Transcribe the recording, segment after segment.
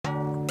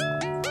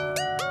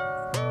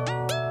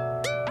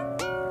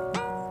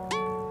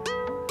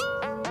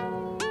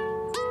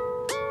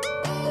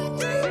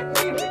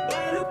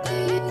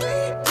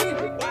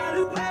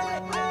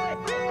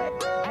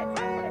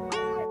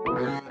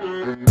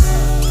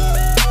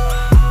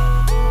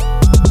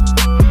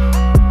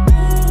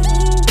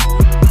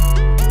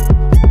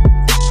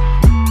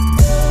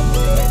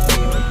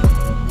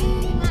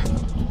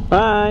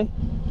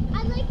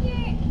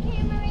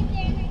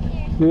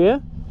Yeah?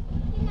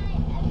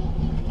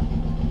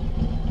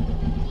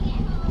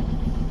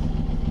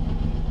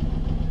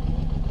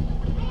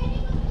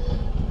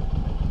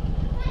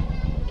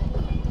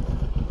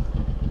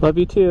 Love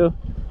you too.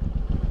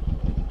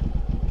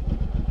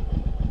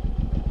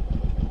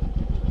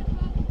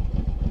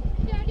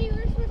 Daddy,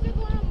 we're supposed to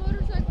go on a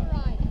motorcycle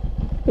ride.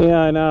 Yeah,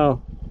 I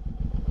know.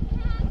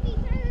 Happy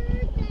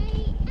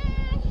birthday,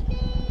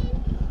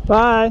 Ashton.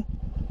 Bye.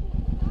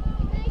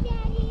 Bye,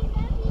 Daddy.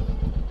 Love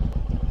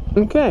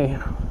you. Okay.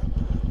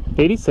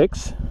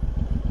 86.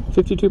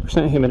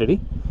 52% humidity.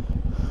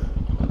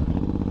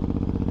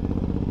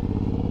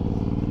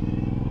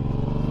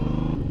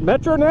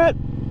 Metronet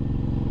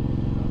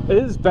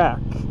is back.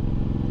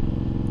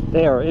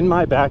 They are in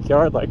my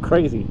backyard like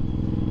crazy,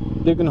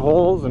 digging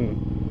holes. And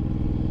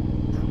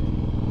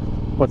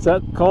what's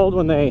that called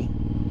when they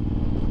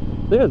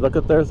there, look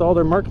at, there's all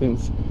their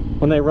markings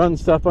when they run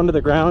stuff under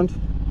the ground.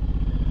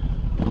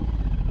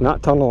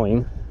 Not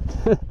tunneling.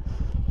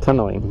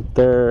 Tunneling.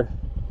 They're,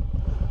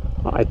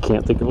 I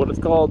can't think of what it's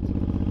called.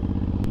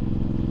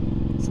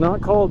 It's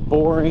not called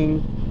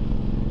boring,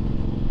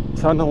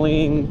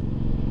 tunneling,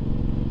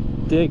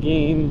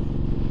 digging.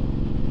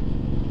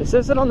 It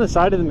says it on the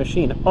side of the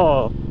machine.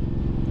 Oh.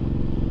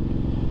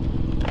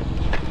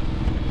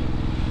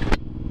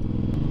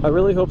 I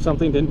really hope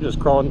something didn't just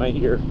crawl in my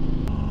ear.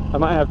 I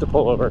might have to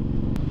pull over.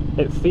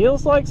 It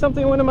feels like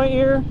something went in my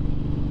ear.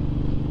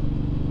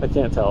 I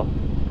can't tell.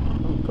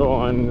 I'm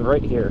going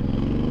right here.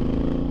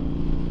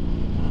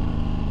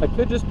 I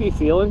could just be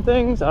feeling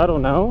things. I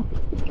don't know.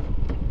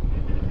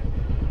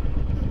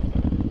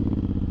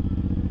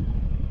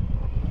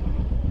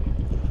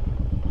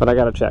 But I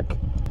gotta check,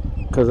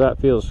 because that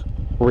feels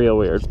real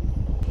weird.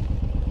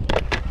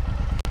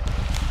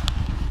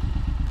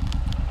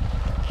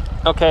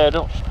 Okay, I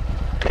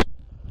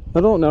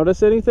don't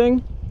notice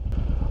anything.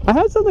 I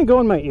had something go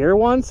in my ear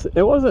once.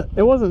 It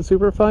wasn't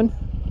super fun.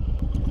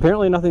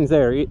 Apparently nothing's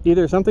there.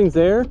 Either something's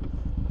there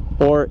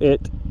or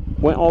it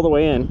went all the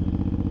way in.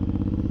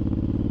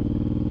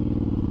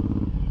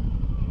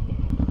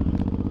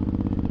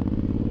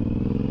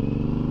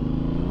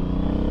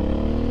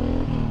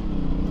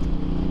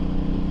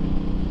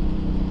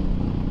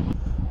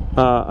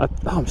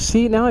 Oh,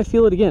 see, now I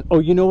feel it again. Oh,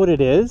 you know what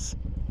it is?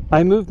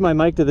 I moved my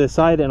mic to this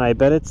side and I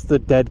bet it's the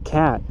dead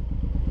cat.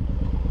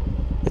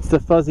 It's the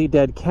fuzzy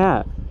dead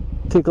cat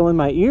tickling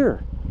my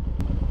ear.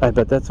 I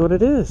bet that's what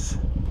it is.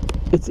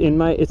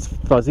 It's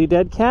fuzzy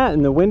dead cat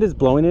and the wind is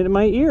blowing it in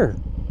my ear.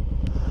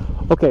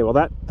 Okay, well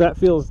that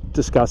feels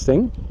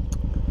disgusting.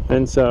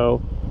 And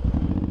so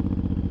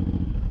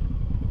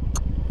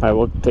I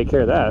will take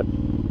care of that.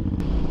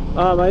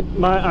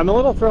 I'm a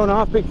little thrown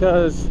off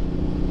because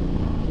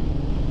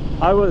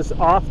I was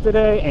off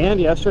today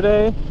and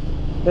yesterday.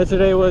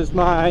 Yesterday was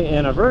my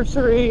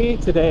anniversary.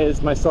 Today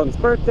is my son's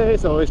birthday,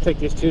 so I always take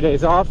these 2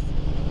 days off.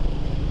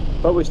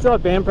 But we still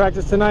have band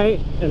practice tonight,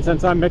 and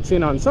since I'm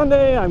mixing on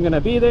Sunday, I'm gonna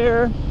be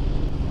there.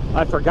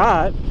 I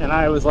forgot, and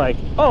I was like,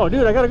 oh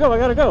dude, I gotta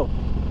go.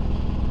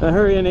 I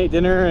hurried and ate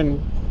dinner, and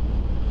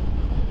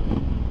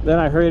then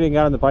I hurried and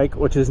got on the bike,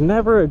 which is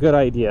never a good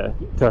idea,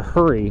 to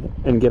hurry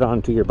and get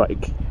onto your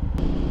bike.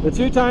 The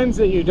two times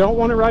that you don't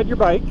want to ride your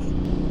bike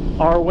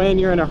are when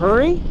you're in a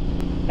hurry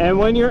and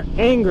when you're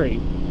angry.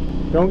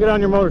 Don't get on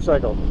your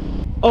motorcycle.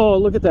 Oh,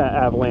 look at that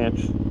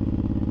avalanche.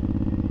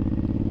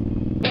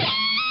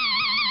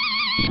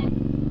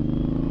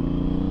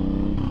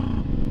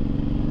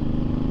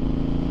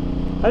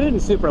 I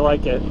didn't super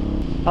like it.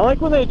 I like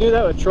when they do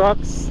that with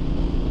trucks.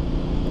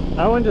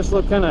 That one just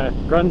looked kind of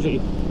grungy.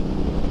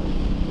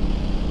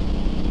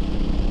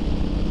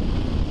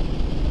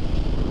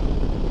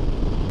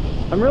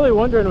 I'm really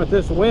wondering with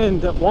this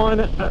wind,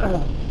 one,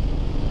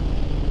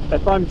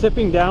 if I'm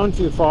tipping down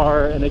too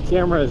far and the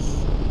camera's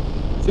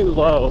too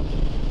low,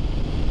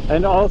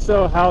 and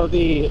also how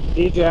the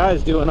DJI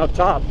is doing up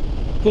top.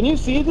 Can you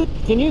see the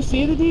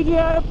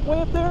DJI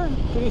way up there?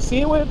 Can you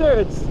see it way up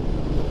there?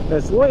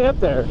 It's way up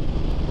there.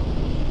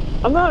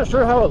 I'm not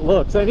sure how it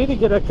looks. I need to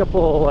get a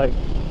couple like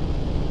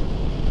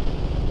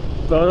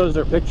photos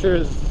or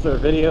pictures or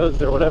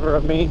videos or whatever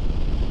of me.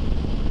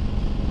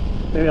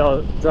 Maybe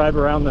I'll drive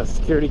around the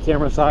security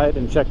camera side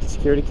and check the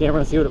security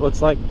camera and see what it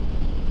looks like.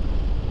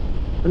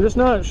 I'm just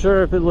not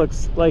sure if it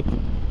looks like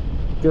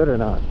good or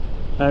not.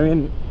 I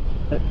mean,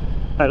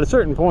 at a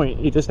certain point,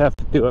 you just have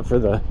to do it for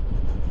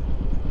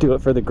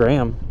the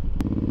gram.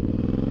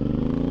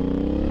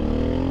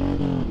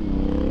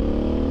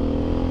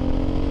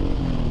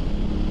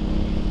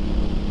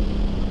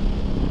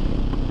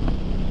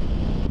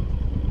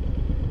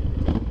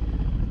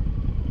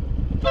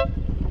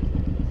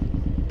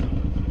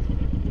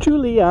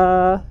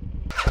 Julia.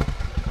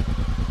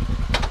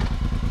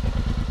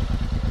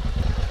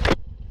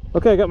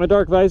 Okay, I got my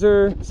dark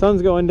visor.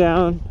 Sun's going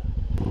down.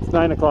 It's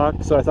 9 o'clock,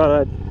 so I thought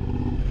I'd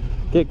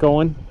get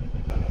going.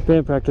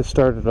 Band practice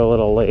started a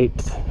little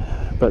late,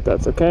 but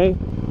that's okay.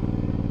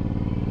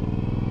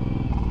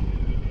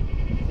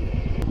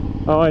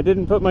 Oh, I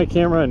didn't put my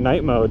camera in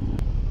night mode.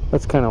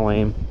 That's kind of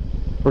lame.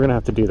 We're gonna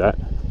have to do that.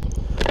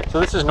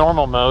 So this is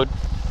normal mode.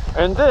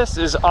 And this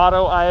is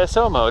auto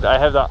ISO mode. I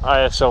have the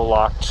ISO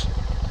locked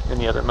in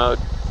the other mode.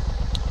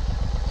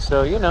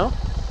 So, you know,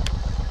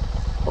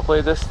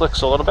 hopefully this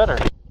looks a little better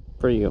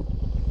for you.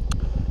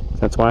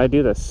 That's why I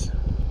do this.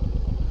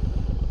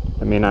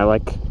 I mean, I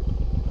like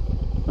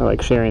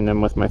sharing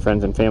them with my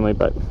friends and family,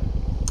 but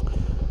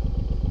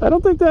I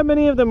don't think that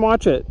many of them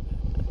watch it,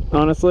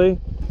 honestly.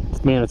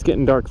 Man, it's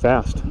getting dark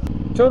fast.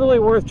 Totally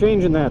worth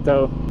changing that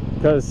though,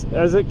 because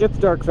as it gets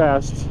dark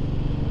fast,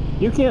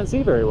 you can't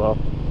see very well.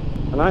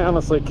 And I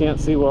honestly can't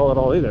see well at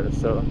all either,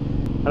 so.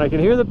 And I can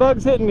hear the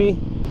bugs hitting me.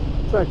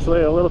 It's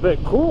actually a little bit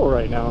cool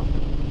right now.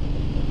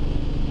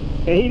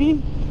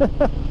 80?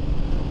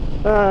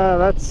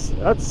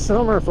 That's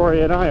summer for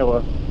you in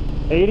Iowa.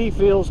 80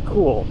 feels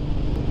cool.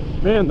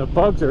 Man, the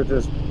bugs are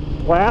just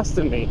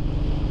blasting me.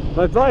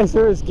 My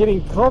visor is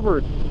getting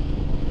covered.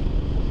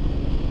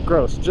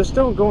 Gross. Just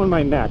don't go in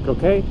my neck,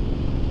 okay?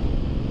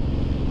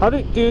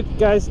 Dude,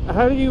 guys,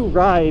 how do you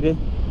ride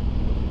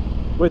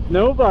with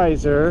no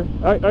visor?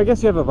 I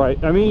guess you have a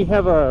visor. I mean, you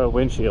have a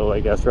windshield, I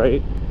guess,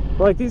 right?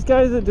 Like these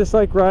guys that just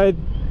like ride,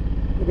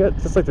 they got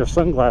just like their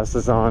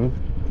sunglasses on.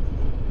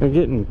 They're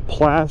getting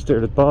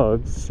plastered with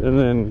bugs, and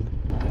then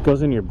it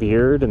goes in your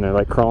beard, and they're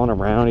like crawling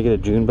around. You get a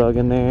June bug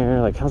in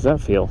there. Like, how's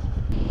that feel?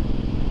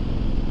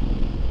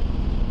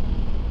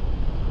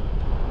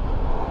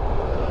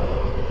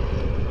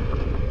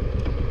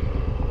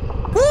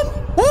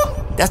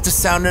 That's the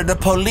sound of the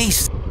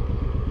police.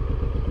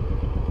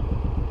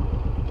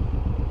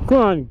 Come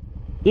on.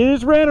 You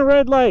just ran a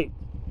red light.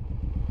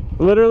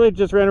 Literally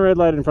just ran a red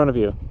light in front of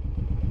you.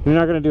 You're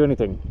not going to do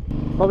anything.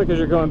 Probably because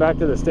you're going back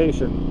to the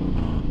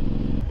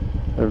station.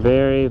 They're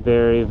very,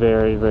 very,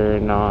 very,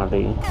 very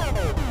naughty.